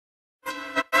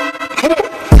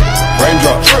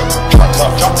up.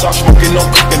 Drop top, smoking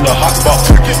on cooking the hot pot.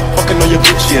 Fucking on your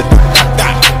bitch, yeah.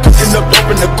 Cooking up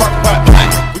dope in the crock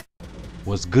pot.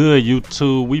 What's good,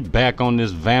 YouTube? We back on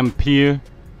this Vampyr.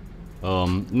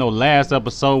 Last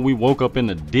episode we woke up in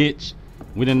the ditch.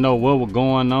 We didn't know what was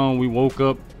going on. We woke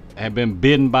up, had been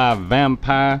bitten by a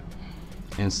vampire,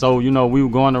 and so we were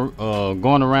going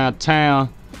around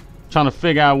town trying to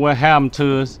figure out what happened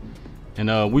to us.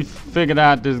 And we figured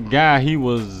out this guy, he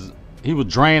was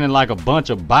draining like a bunch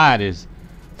of bodies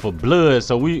for blood.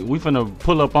 So we finna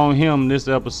pull up on him this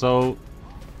episode.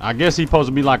 I guess he's supposed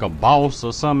to be like a boss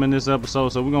or something in this episode.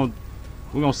 So we're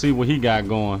gonna see what he got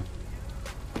going.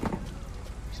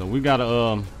 So we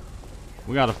gotta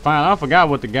find. I forgot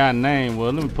what the guy's name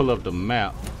was. Let me pull up the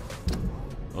map.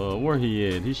 Where he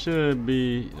at? He should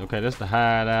be okay. That's the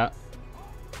hideout.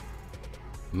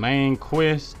 Main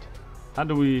quest. How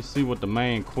do we see what the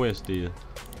main quest is?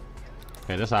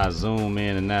 Okay, that's how I zoom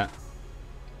in and that.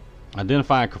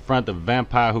 Identify and confront the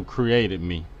vampire who created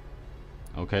me.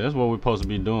 Okay, that's what we're supposed to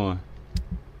be doing.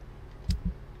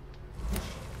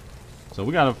 So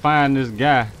we gotta find this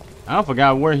guy. I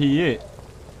forgot where he is.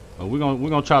 But we're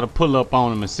gonna try to pull up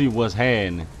on him and see what's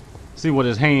happening. See what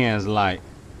his hands like.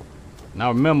 Now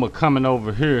remember coming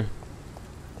over here.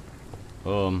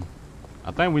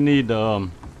 I think we need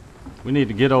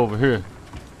to get over here.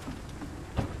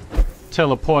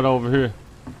 Teleport over here.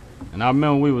 And I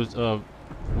remember we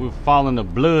were following the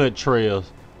blood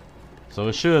trails. So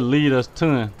it should lead us to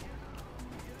him.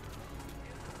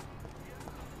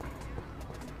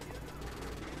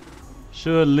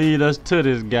 Should lead us to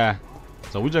this guy.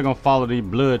 So we just gonna follow these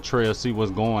blood trails, see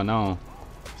what's going on.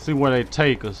 See where they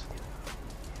take us.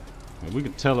 And we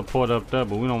can teleport up there,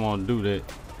 but we don't want to do that.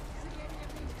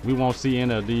 We won't see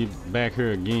any of these back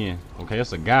here again. Okay,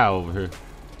 that's a guy over here.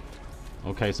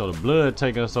 Okay, so the blood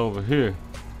take us over here.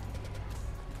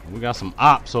 We got some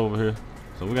ops over here.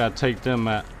 So we gotta take them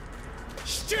out.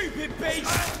 Stupid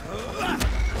beast!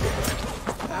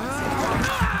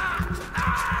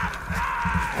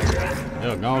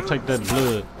 Yeah, go on, take that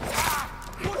blood.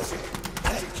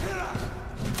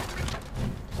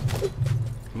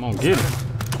 Come on, get it.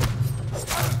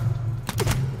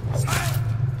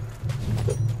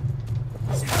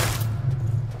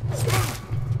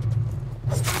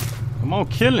 Come on,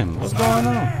 kill him. What's going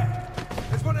on?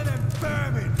 It's one of them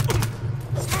vermin.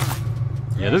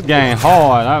 Yeah, this game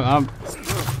hard.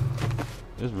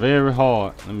 It's very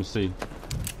hard. Let me see.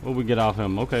 What we get off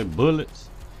him? Okay, bullets.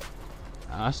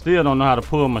 I still don't know how to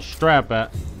pull my strap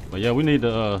out. But yeah, we need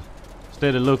to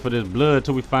steady look for this blood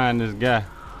till we find this guy.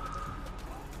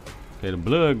 Okay, the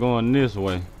blood going this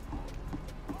way.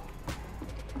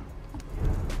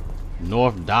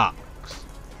 North Docks.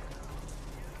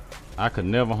 I could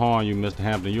never harm you, Mr.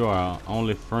 Hampton. You are our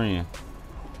only friend.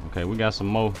 Okay, we got some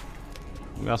more.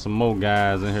 We got some more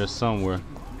guys in here somewhere.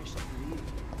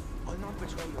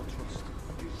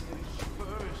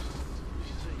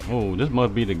 Oh, this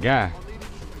must be the guy.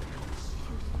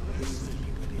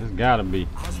 This gotta be.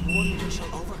 Has one we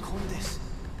shall overcome this.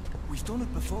 We've done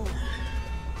it before.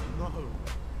 No.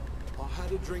 I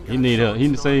had a drink.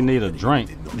 He say he need a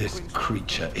drink. This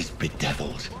creature is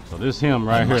bedeviled. So this him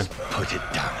right here. Put it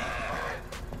down.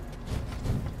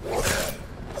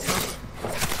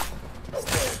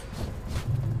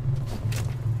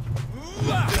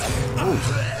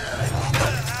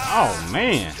 Oh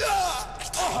man.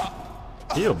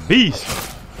 He a beast.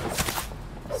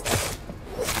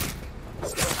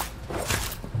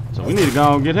 So we need to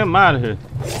go and get him out of here.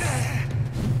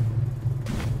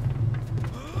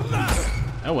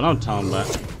 That's what I'm talking about.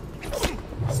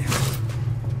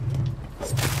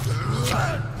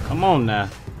 Come on now.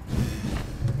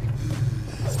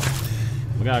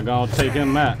 We gotta go and take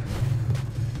him out.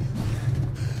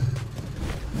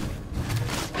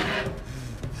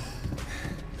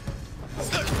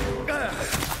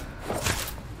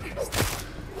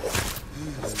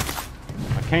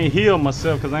 I can't heal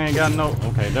myself because I ain't got no.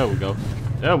 Okay, there we go.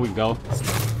 There we go.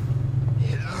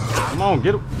 Come on,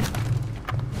 get him.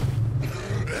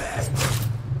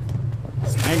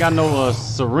 Ain't got no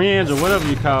syringe or whatever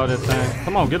you call that thing.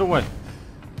 Come on, get away.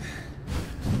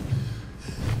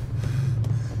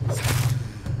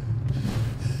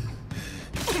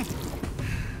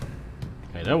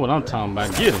 Okay, that's what I'm talking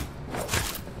about. Get him.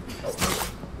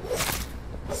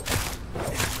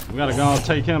 We gotta go and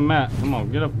take him out. Come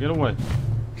on, get up, get away.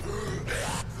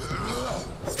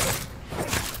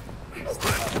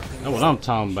 That's what I'm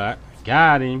talking about.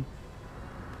 Got him.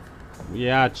 We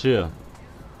out here.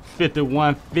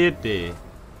 5150.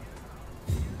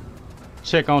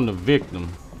 Check on the victim.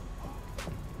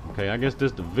 Okay, I guess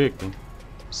this the victim.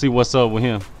 See what's up with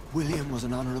him. William was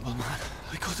an honorable man.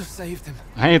 I could have saved him.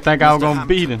 I didn't think I was Mr. gonna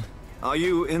beat him. Are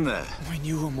you in there? I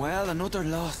knew him well, another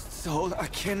lost soul, a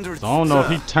kindred. So I don't know if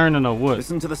Sir, he turning or what.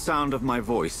 Listen to the sound of my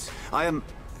voice. I'm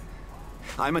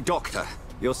a doctor.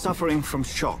 You're suffering from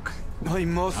shock. I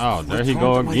must. Oh, there he return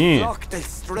go to my again. flock. They'll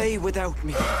stray without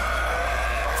me.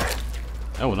 That's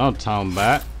what I'm talking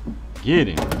about. Get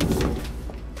him.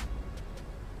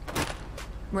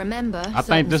 Remember, I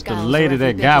think this the lady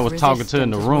that guy was talking to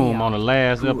in the room on the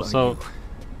last Who are episode.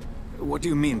 you? What do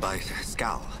you mean by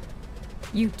scowl?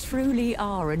 You truly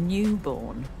are a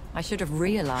newborn. I should have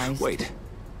realized. Wait.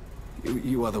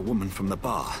 You are the woman from the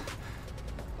bar.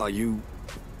 Are you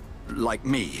like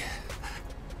me?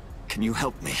 Can you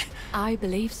help me? I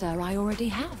believe, sir, I already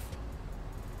have.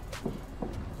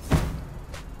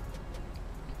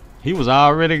 He was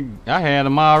already, I had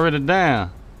him already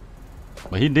down.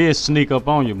 But he did sneak up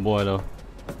on you, boy, though.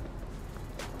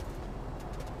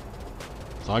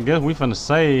 So I guess we finna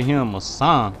save him a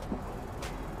son.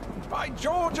 By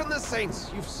George and the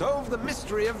Saints, you've solved the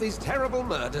mystery of these terrible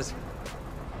murders.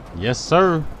 Yes,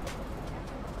 sir.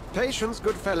 Patience,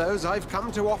 good fellows, I've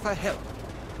come to offer help.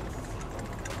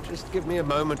 Just give me a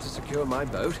moment to secure my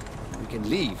boat. We can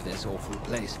leave this awful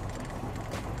place.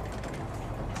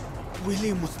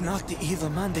 William was not the evil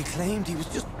man they claimed. He was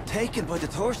just taken by the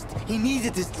thirst. He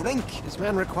needed this drink. This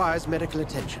man requires medical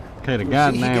attention. Okay, the You'll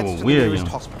guy's see he name gets was to the nearest William.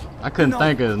 hospital. I couldn't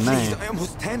think of his Please, name. I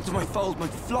must tend to my fold. My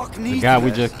flock The needs guy it.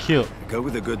 we just killed. Go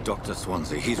with the good Dr.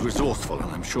 Swansea. He's resourceful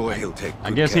and I'm sure he'll take I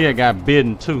good guess care he had got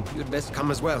bitten too. You'd best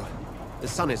come as well. The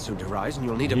sun is soon to rise and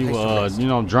you'll need a He place to was, rest. you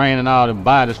know, draining all the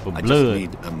bodies for I just blood.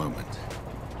 need a moment.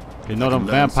 You know I them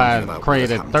can learn something vampires about crave what has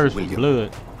that happened to thirst for William.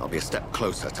 blood. I'll be a step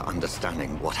closer to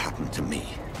understanding what happened to me.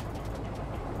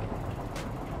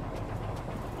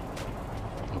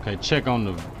 Okay, check on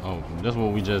the, oh, that's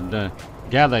what we just done.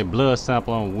 Gather a blood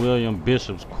sample on William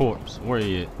Bishop's corpse. Where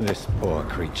he at? This poor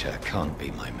creature can't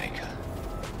be my maker.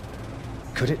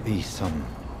 Could it be some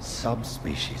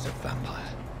subspecies of vampire?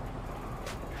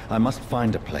 I must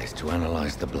find a place to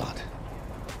analyze the blood.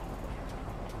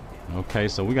 Okay,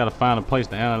 so we gotta find a place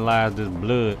to analyze this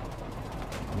blood.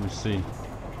 Let me see.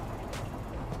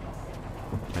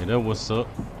 Okay, that's what's up.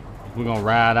 We're gonna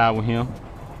ride out with him.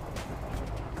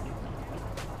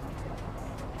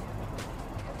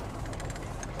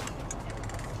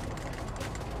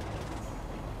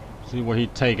 See where he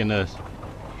taking us.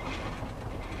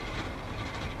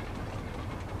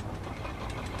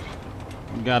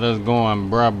 You got us going,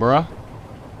 bruh.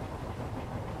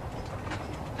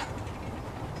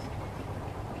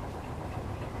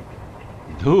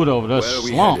 Dude over there Where are we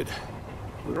slumped. headed?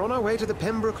 We're on our way to the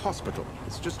Pembroke Hospital.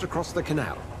 It's just across the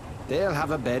canal. They'll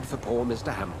have a bed for poor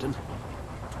Mr. Hampton.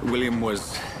 William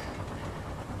was...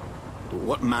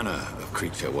 What manner of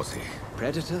creature was he?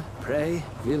 Predator, prey,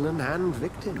 villain, and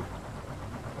victim.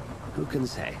 Who can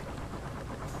say?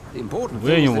 The important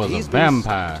thing William is that was a he's been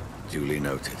vampire. Duly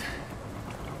noted.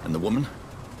 And the woman?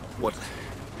 What...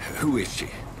 Who is she?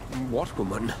 What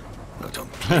woman? No,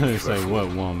 don't play me They for a say fool. what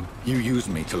woman? You used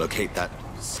me to locate that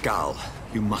skull.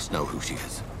 You must know who she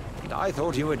is. And I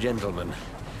thought you a gentleman.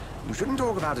 You shouldn't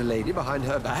talk about a lady behind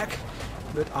her back,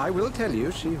 but I will tell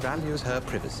you she values her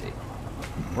privacy.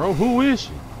 Bro, who is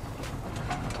she?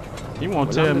 He won't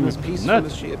Well, tell London me as peaceful as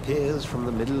nothing. she appears from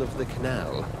the middle of the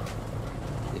canal.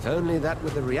 If only that were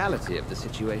the reality of the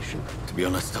situation. To be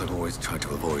honest, I've always tried to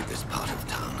avoid this part of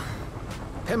town.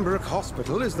 Pembroke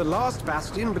Hospital is the last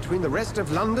bastion between the rest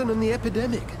of London and the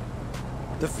epidemic.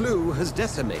 The flu has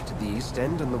decimated the East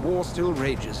End and the war still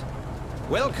rages.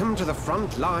 Welcome to the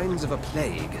front lines of a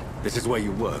plague. This is where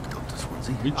you work, Dr.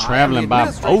 Swansea? We traveling by I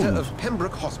am the administrator boat. of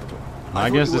Pembroke Hospital. I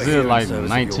thought guess you this were here is in like service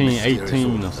of your mysterious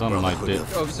 1918 order, or the something like Brotherhood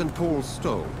that. Of St. Paul's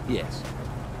Stole, yes.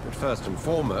 But first and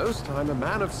foremost, I'm a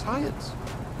man of science.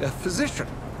 A physician,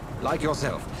 like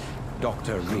yourself,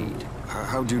 Dr. Reed.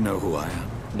 How do you know who I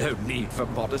am? No need for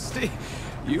modesty.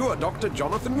 You are Dr.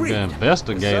 Jonathan Reed. The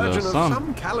investigator a or surgeon of something.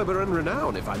 some caliber and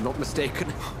renown, if I'm not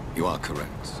mistaken. You are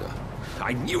correct, sir.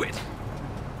 I knew it.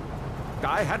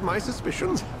 I had my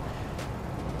suspicions.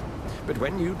 But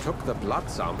when you took the blood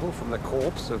sample from the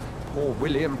corpse of poor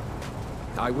William,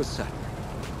 I was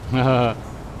certain.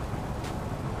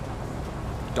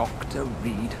 Dr.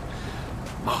 Reed.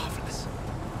 Marvelous.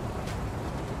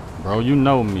 Bro, you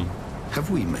know me. Have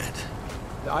we met?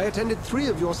 I attended 3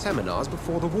 of your seminars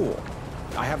before the war.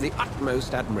 I have the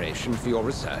utmost admiration for your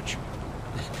research.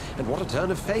 And what a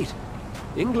turn of fate.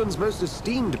 England's most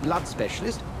esteemed blood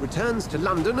specialist returns to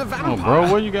London a Oh, vampire.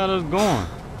 bro, where you got us going?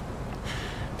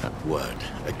 That word,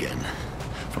 again.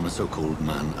 From a so-called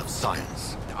man of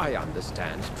science. I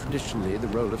understand. Traditionally, the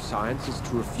role of science is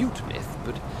to refute myth,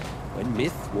 but when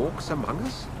myth walks among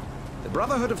us? The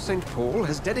Brotherhood of St. Paul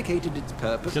has dedicated its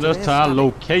purpose Get to us their to our study.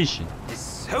 location. There's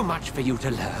so much for you to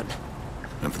learn.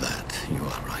 Of that, you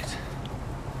are right.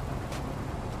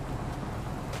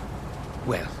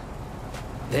 Well,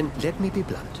 then let me be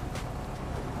blunt.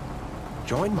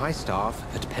 Join my staff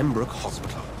at Pembroke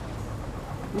Hospital.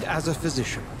 As a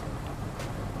physician.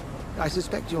 I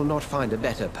suspect you'll not find a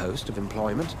better post of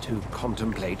employment to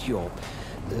contemplate your...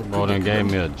 More than gave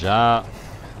me a job.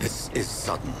 This is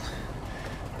sudden.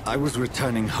 I was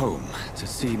returning home to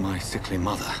see my sickly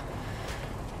mother.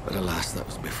 But alas, that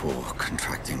was before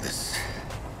contracting this...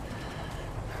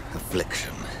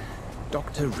 affliction.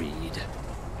 Dr. Reed,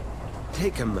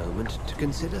 take a moment to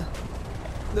consider.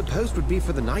 The post would be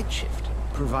for the night shift,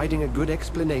 providing a good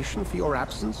explanation for your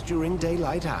absence during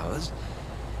daylight hours.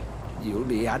 You'll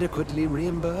be adequately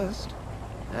reimbursed,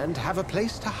 and have a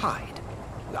place to hide.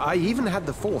 I even had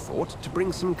the forethought to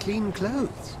bring some clean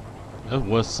clothes. That's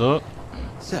what's up.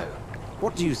 So,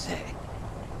 what do you say?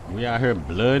 We out here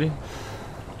bloody.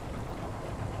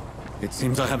 It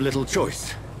seems I have little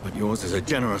choice, but yours is a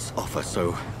generous offer,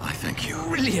 so I thank you.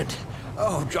 Brilliant!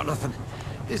 Oh, Jonathan,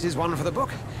 this is one for the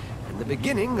book, and the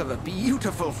beginning of a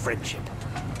beautiful friendship.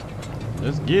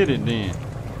 Let's get it then.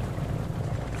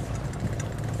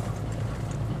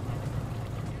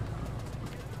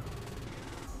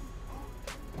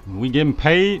 We getting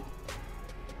paid?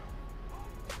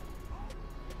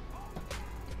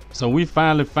 So we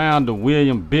finally found the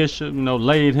William Bishop, you know,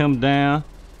 laid him down.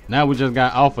 Now we just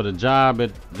got offered a job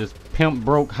at this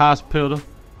Pembroke Hospital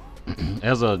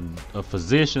as a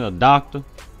physician, a doctor.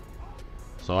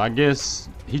 So I guess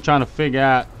he trying to figure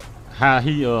out how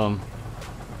he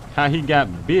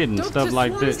got bitten and stuff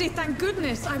like that. Swansea, thank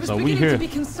goodness. I was So we beginning here. to be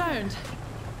concerned.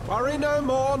 Worry no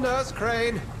more, Nurse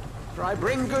Crane, for I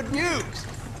bring good news.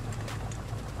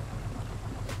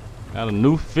 Got a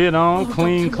new fit on, Oh,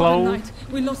 clean Doctor, what a clothes. night.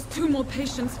 We lost 2 more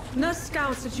patients. Nurse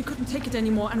Scout said she couldn't take it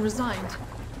anymore and resigned.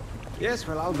 Yes,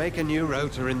 well, I'll make a new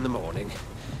rota in the morning.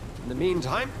 In the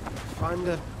meantime, find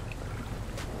a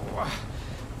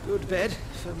good bed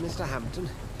for Mr. Hampton.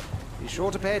 Be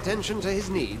sure to pay attention to his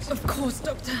needs. Of course,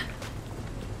 Doctor.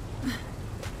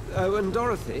 Oh, and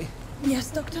Dorothy,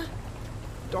 Yes, Doctor?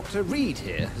 Dr. Reed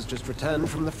here has just returned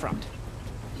from the front.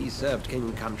 He served King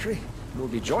and Country and will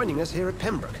be joining us here at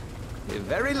Pembroke. We're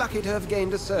very lucky to have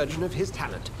gained a surgeon of his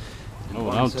talent. and Oh,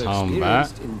 one I'm so talking about.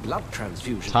 experienced in blood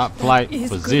transfusions. Top flight is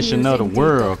good physician news of the indeed,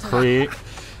 world, Doctor. Craig.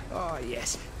 Oh,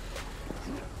 yes.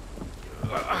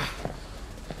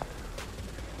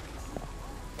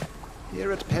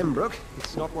 Here at Pembroke,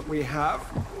 it's not what we have,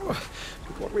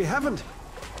 but what we haven't.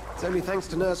 It's only thanks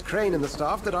to Nurse Crane and the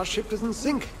staff that our ship doesn't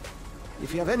sink.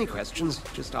 If you have any questions,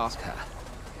 just ask her.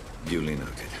 Duly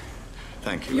noted.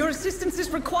 Thank you. Your assistance is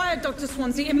required, Dr.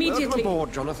 Swansea, Welcome immediately.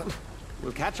 aboard, Jonathan.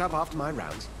 We'll catch up after my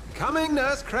rounds. Coming,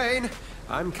 Nurse Crane.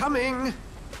 I'm coming.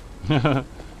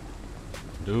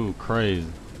 Dude, crazy.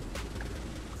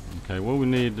 Okay, what we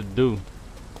need to do?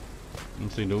 Let me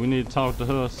see, do we need to talk to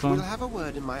her or We'll something? have a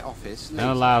word in my office later.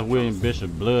 Analyze William Jonathan.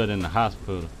 Bishop blood in the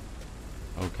hospital.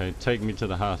 Okay, take me to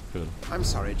the hospital. I'm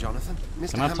sorry, Jonathan.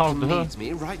 Mr. Can I talk Hampton to her? needs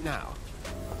me right now.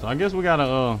 So I guess we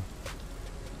gotta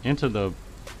enter the.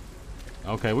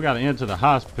 Okay, we gotta enter the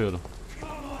hospital. Come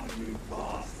on, you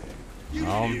bastard! You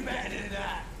Um, can do better than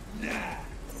that!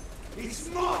 Nah! It's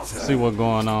my turn! See what's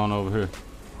going on over here.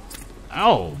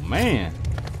 Oh man,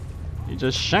 he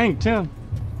just shanked him.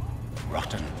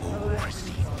 Rotten all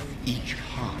receive. Each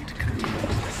heart contains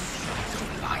the source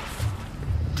of life.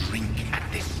 Drink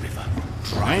at this river.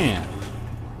 Man,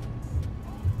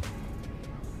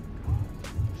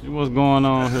 see what's going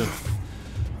on here.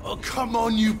 Oh, come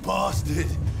on, you bastard!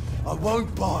 I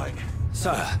won't bite!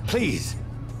 Sir, please.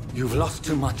 You've lost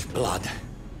too much blood.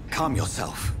 Calm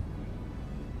yourself.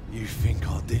 You think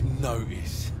I didn't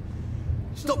notice?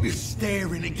 Stop your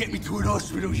staring and get me to an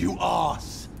hospital, you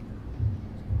arse!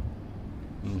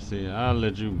 Let me see. I'll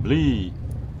let you bleed.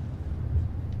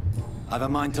 I've a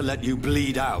mind to let you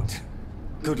bleed out.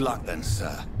 Good luck then,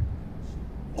 sir.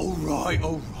 Alright,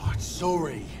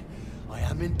 sorry. I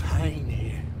am in pain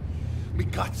here. Me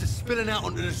guts are spilling out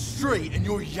onto the street and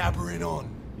you're yabbering on.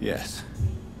 Yes.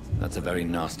 That's a very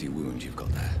nasty wound you've got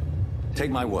there.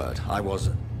 Take my word,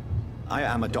 I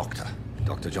am a doctor.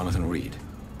 Dr. Jonathan Reed.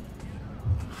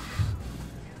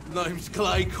 Name's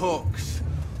Clay Cox.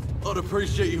 I'd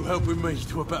appreciate you helping me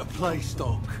to a better place,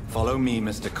 Doc. Follow me,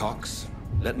 Mr. Cox.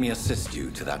 Let me assist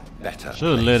you to that better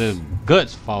Should have place. let his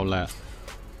guts fall out.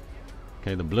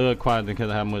 Okay, the blood quality because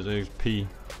of how much XP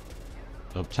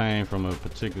obtained from a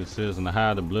particular citizen. The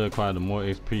higher the blood quality, the more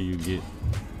XP you get.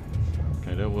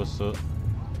 Okay, that what's up.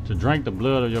 To drink the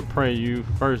blood of your prey, you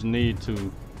first need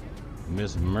to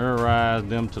mesmerize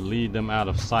them to lead them out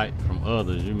of sight from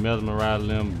others. You mesmerize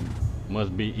them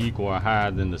must be equal or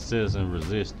higher than the citizen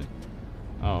resistant.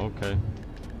 Oh, okay.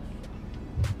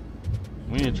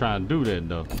 We ain't trying to do that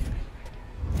though.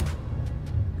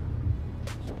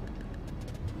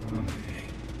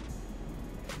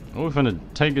 Oh, we finna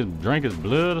drink his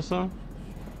blood or something?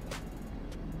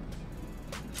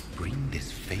 Bring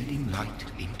this fading light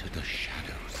into the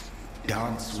shadows.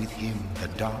 Dance with him the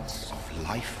dance of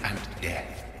life and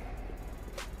death.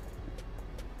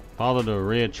 Follow the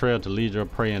red trail to lead your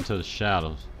prey into the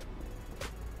shadows.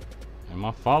 Am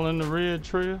I following the red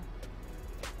trail?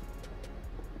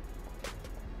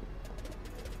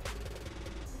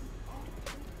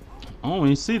 I don't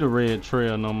even see the red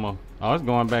trail no more. Oh, it's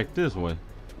going back this way.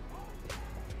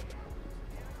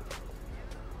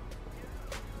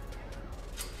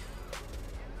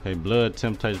 Okay, blood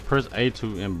temptation. Press A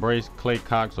to embrace Clay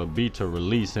Cox or B to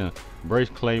release him. Embrace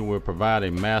Clay will provide a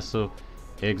massive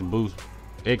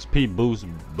XP boost,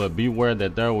 but beware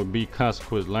that there will be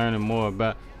consequences. Learning more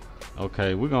about.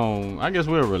 Okay, we're gonna. I guess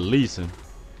we're releasing.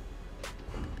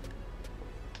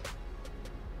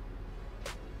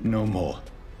 No more.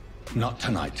 Not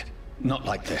tonight. Not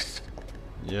like this.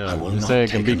 Yeah, we say it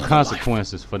can be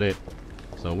consequences for that.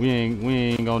 So we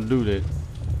ain't gonna do that.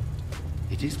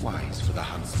 It is wise for the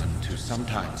huntsman to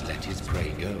sometimes let his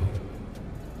prey go,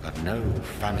 but no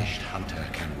famished hunter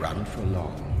can run for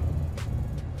long.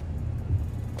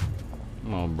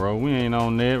 Come on, bro, we ain't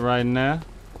on that right now.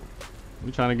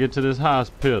 We trying to get to this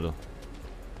hospital.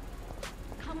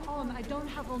 Come on, I don't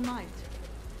have all night.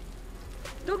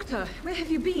 Doctor, where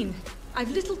have you been?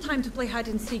 I've little time to play hide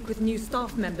and seek with new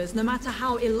staff members, no matter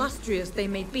how illustrious they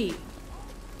may be.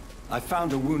 I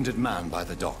found a wounded man by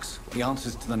the docks. He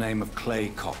answers to the name of Clay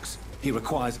Cox. He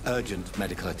requires urgent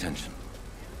medical attention.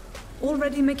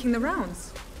 Already making the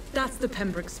rounds? That's the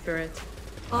Pembroke spirit.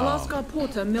 I'll ask our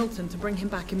porter, Milton, to bring him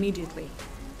back immediately.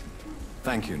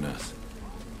 Thank you, nurse.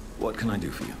 What can I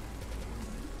do for you?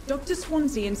 Dr.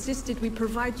 Swansea insisted we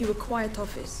provide you a quiet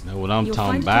office. Know what I'm You'll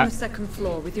talking find it on about? the second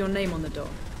floor with your name on the door.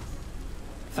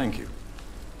 Thank you.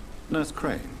 Nurse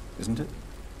Crane, isn't it?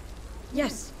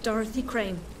 Yes, Dorothy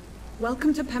Crane.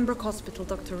 Welcome to Pembroke Hospital,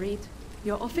 Dr. Reed.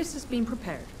 Your office has been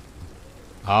prepared.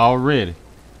 Already.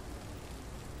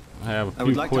 I have a few I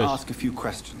would like questions. to ask a few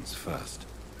questions first.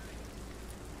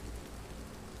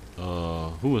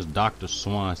 Who is Dr.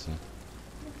 Swanson?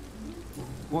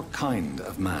 What kind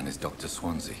of man is Dr.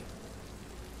 Swansea?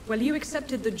 Well, you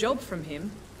accepted the job from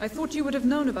him. I thought you would have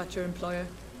known about your employer.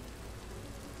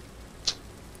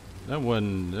 That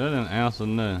didn't answer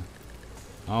nothing.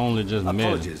 I only just met him.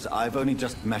 Apologies, I've only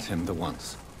just met him the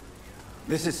once.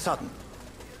 This is sudden.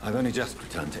 I've only just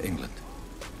returned to England.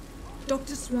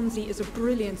 Dr. Swansea is a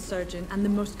brilliant surgeon and the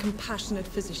most compassionate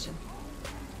physician.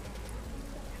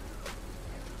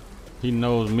 He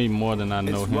knows me more than I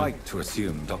know It's him. right to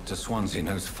assume Dr. Swansea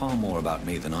knows far more about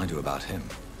me than I do about him.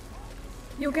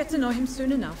 You'll get to know him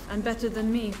soon enough, and better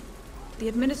than me. The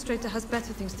administrator has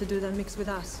better things to do than mix with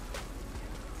us.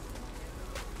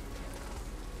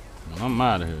 I'm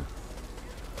out of here.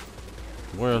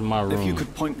 Where's my room? If you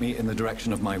could point me in the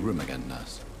direction of my room again,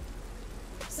 nurse.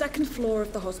 Second floor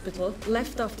of the hospital,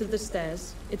 left after the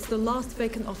stairs. It's the last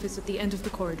vacant office at the end of the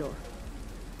corridor.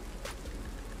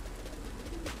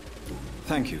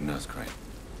 Thank you, Nurse Crane.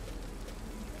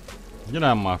 Get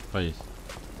out of my face.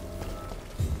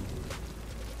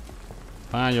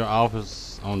 Find your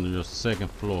office on your second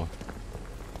floor.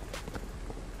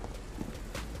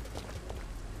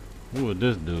 Who is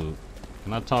this dude?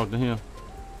 Can I talk to him?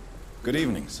 Good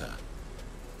evening, sir.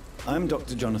 I'm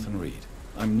Dr. Jonathan Reed.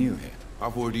 I'm new here.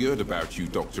 I've already heard about you,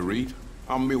 Dr. Reed.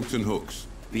 I'm Milton Hooks,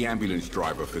 the ambulance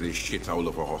driver for this shithole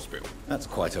of a hospital. That's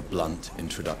quite a blunt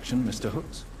introduction, Mr.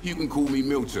 Hooks. You can call me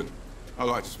Milton. I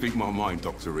like to speak my mind,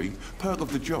 Dr. Reed. Perk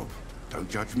of the job. Don't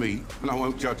judge me, and I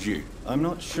won't judge you. I'm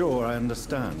not sure I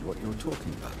understand what you're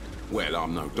talking about. Well,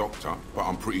 I'm no doctor, but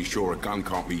I'm pretty sure a gun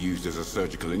can't be used as a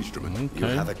surgical instrument. Okay.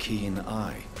 You have a keen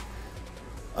eye.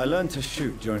 I learned to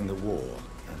shoot during the war,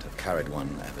 and have carried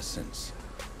one ever since.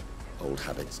 Old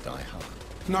habits die hard.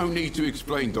 No need to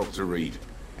explain, Dr. Reed.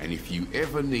 And if you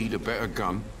ever need a better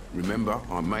gun, remember,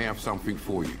 I may have something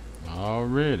for you.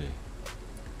 Already.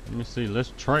 Let me see.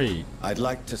 Let's trade. I'd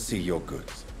like to see your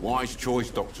goods. Wise choice,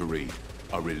 Dr. Reed.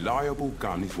 A reliable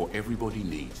gun is what everybody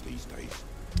needs these days.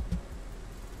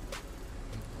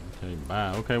 Okay,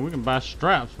 buy. Okay, we can buy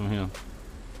straps from him.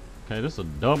 Okay, this is a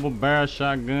double barrel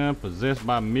shotgun possessed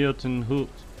by Milton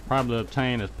Hooks, probably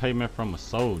obtained as payment from a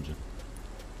soldier.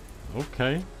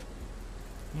 Okay.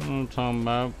 What I'm talking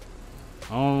about.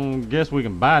 I don't guess we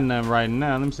can buy nothing right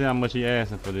now. Let me see how much he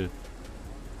asking for this.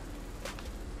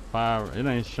 It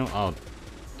ain't showing. Oh,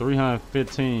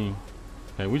 315.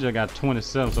 Okay, we just got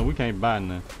 27, so we can't buy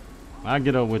nothing. I'll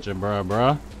get up with you,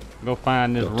 bruh. Go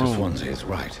find this Dr. room. Swansea is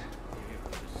right.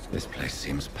 This place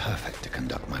seems perfect to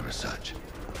conduct my research.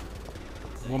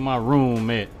 Where my room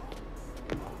at?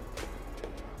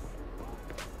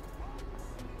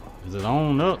 Is it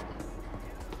on up?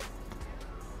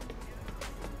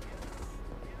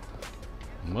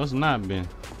 Must not been.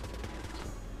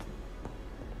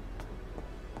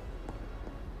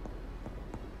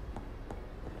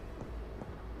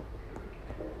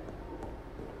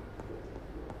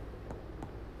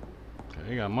 Okay,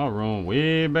 they got my room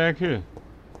way back here.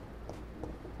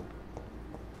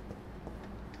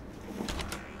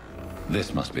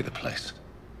 This must be the place.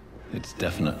 It's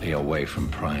definitely away from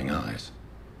prying eyes.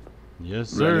 Yes,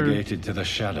 sir. Relegated to the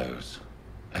shadows.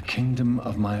 A kingdom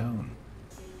of my own.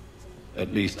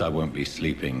 At least I won't be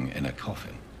sleeping in a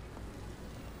coffin.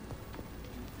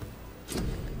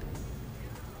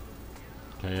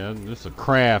 Okay, this is a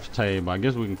craft table. I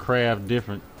guess we can craft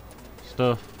different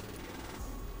stuff.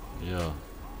 Yeah.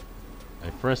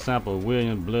 A fresh sample of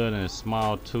William's blood in a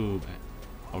small tube.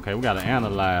 Okay, we gotta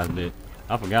analyze that.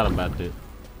 I forgot about that.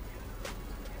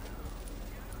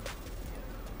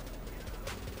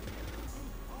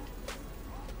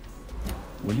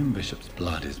 William Bishop's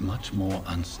blood is much more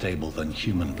unstable than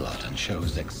human blood and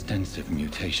shows extensive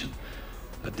mutation.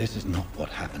 But this is not what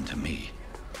happened to me.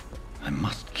 I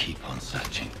must keep on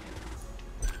searching.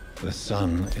 The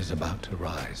sun is about to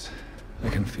rise. I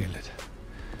can feel it.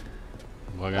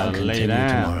 Well, I I'll gotta lay continue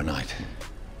down tomorrow night.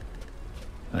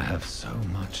 I have so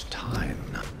much time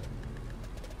now.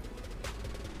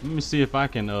 Let me see if I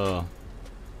can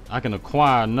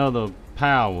acquire another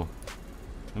power.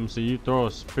 Let me see. You throw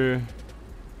a spear.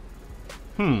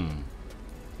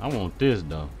 I want this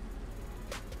though.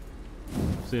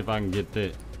 See if I can get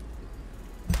that.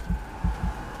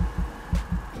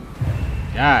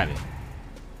 Got it.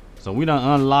 So we done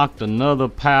unlocked another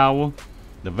power.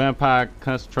 The vampire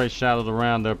concentrates shadows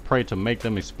around their prey to make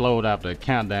them explode after a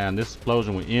countdown. This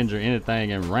explosion will injure anything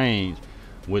in range.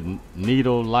 With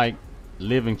needle-like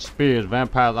living spears,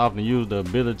 vampires often use the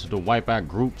ability to wipe out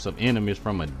groups of enemies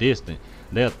from a distance.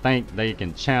 They'll think they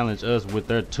can challenge us with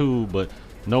their tool, but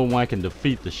no one can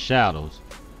defeat the shadows.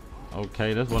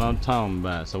 Okay, that's what I'm talking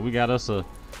about. So we got us a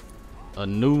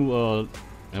new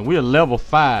and we're level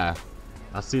 5.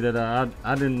 I see that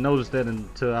I didn't notice that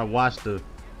until I watched the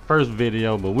first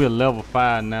video, but we're level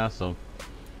 5 now. So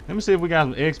let me see if we got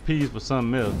some XPs for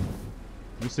something else.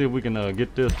 Let me see if we can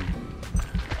get this one.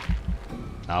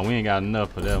 Nah, we ain't got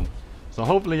enough for them. So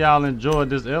hopefully y'all enjoyed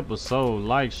this episode.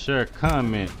 Like, share,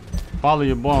 comment. Follow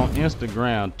your boy on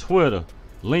Instagram, Twitter.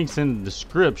 Links in the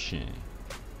description.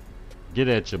 Get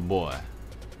at your boy.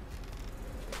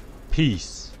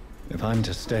 Peace. If I'm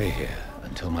to stay here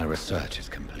until my research is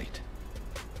complete,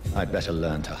 I'd better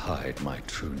learn to hide my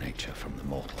true nature from the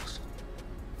mortals.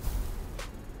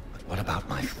 But what about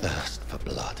my thirst for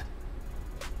blood?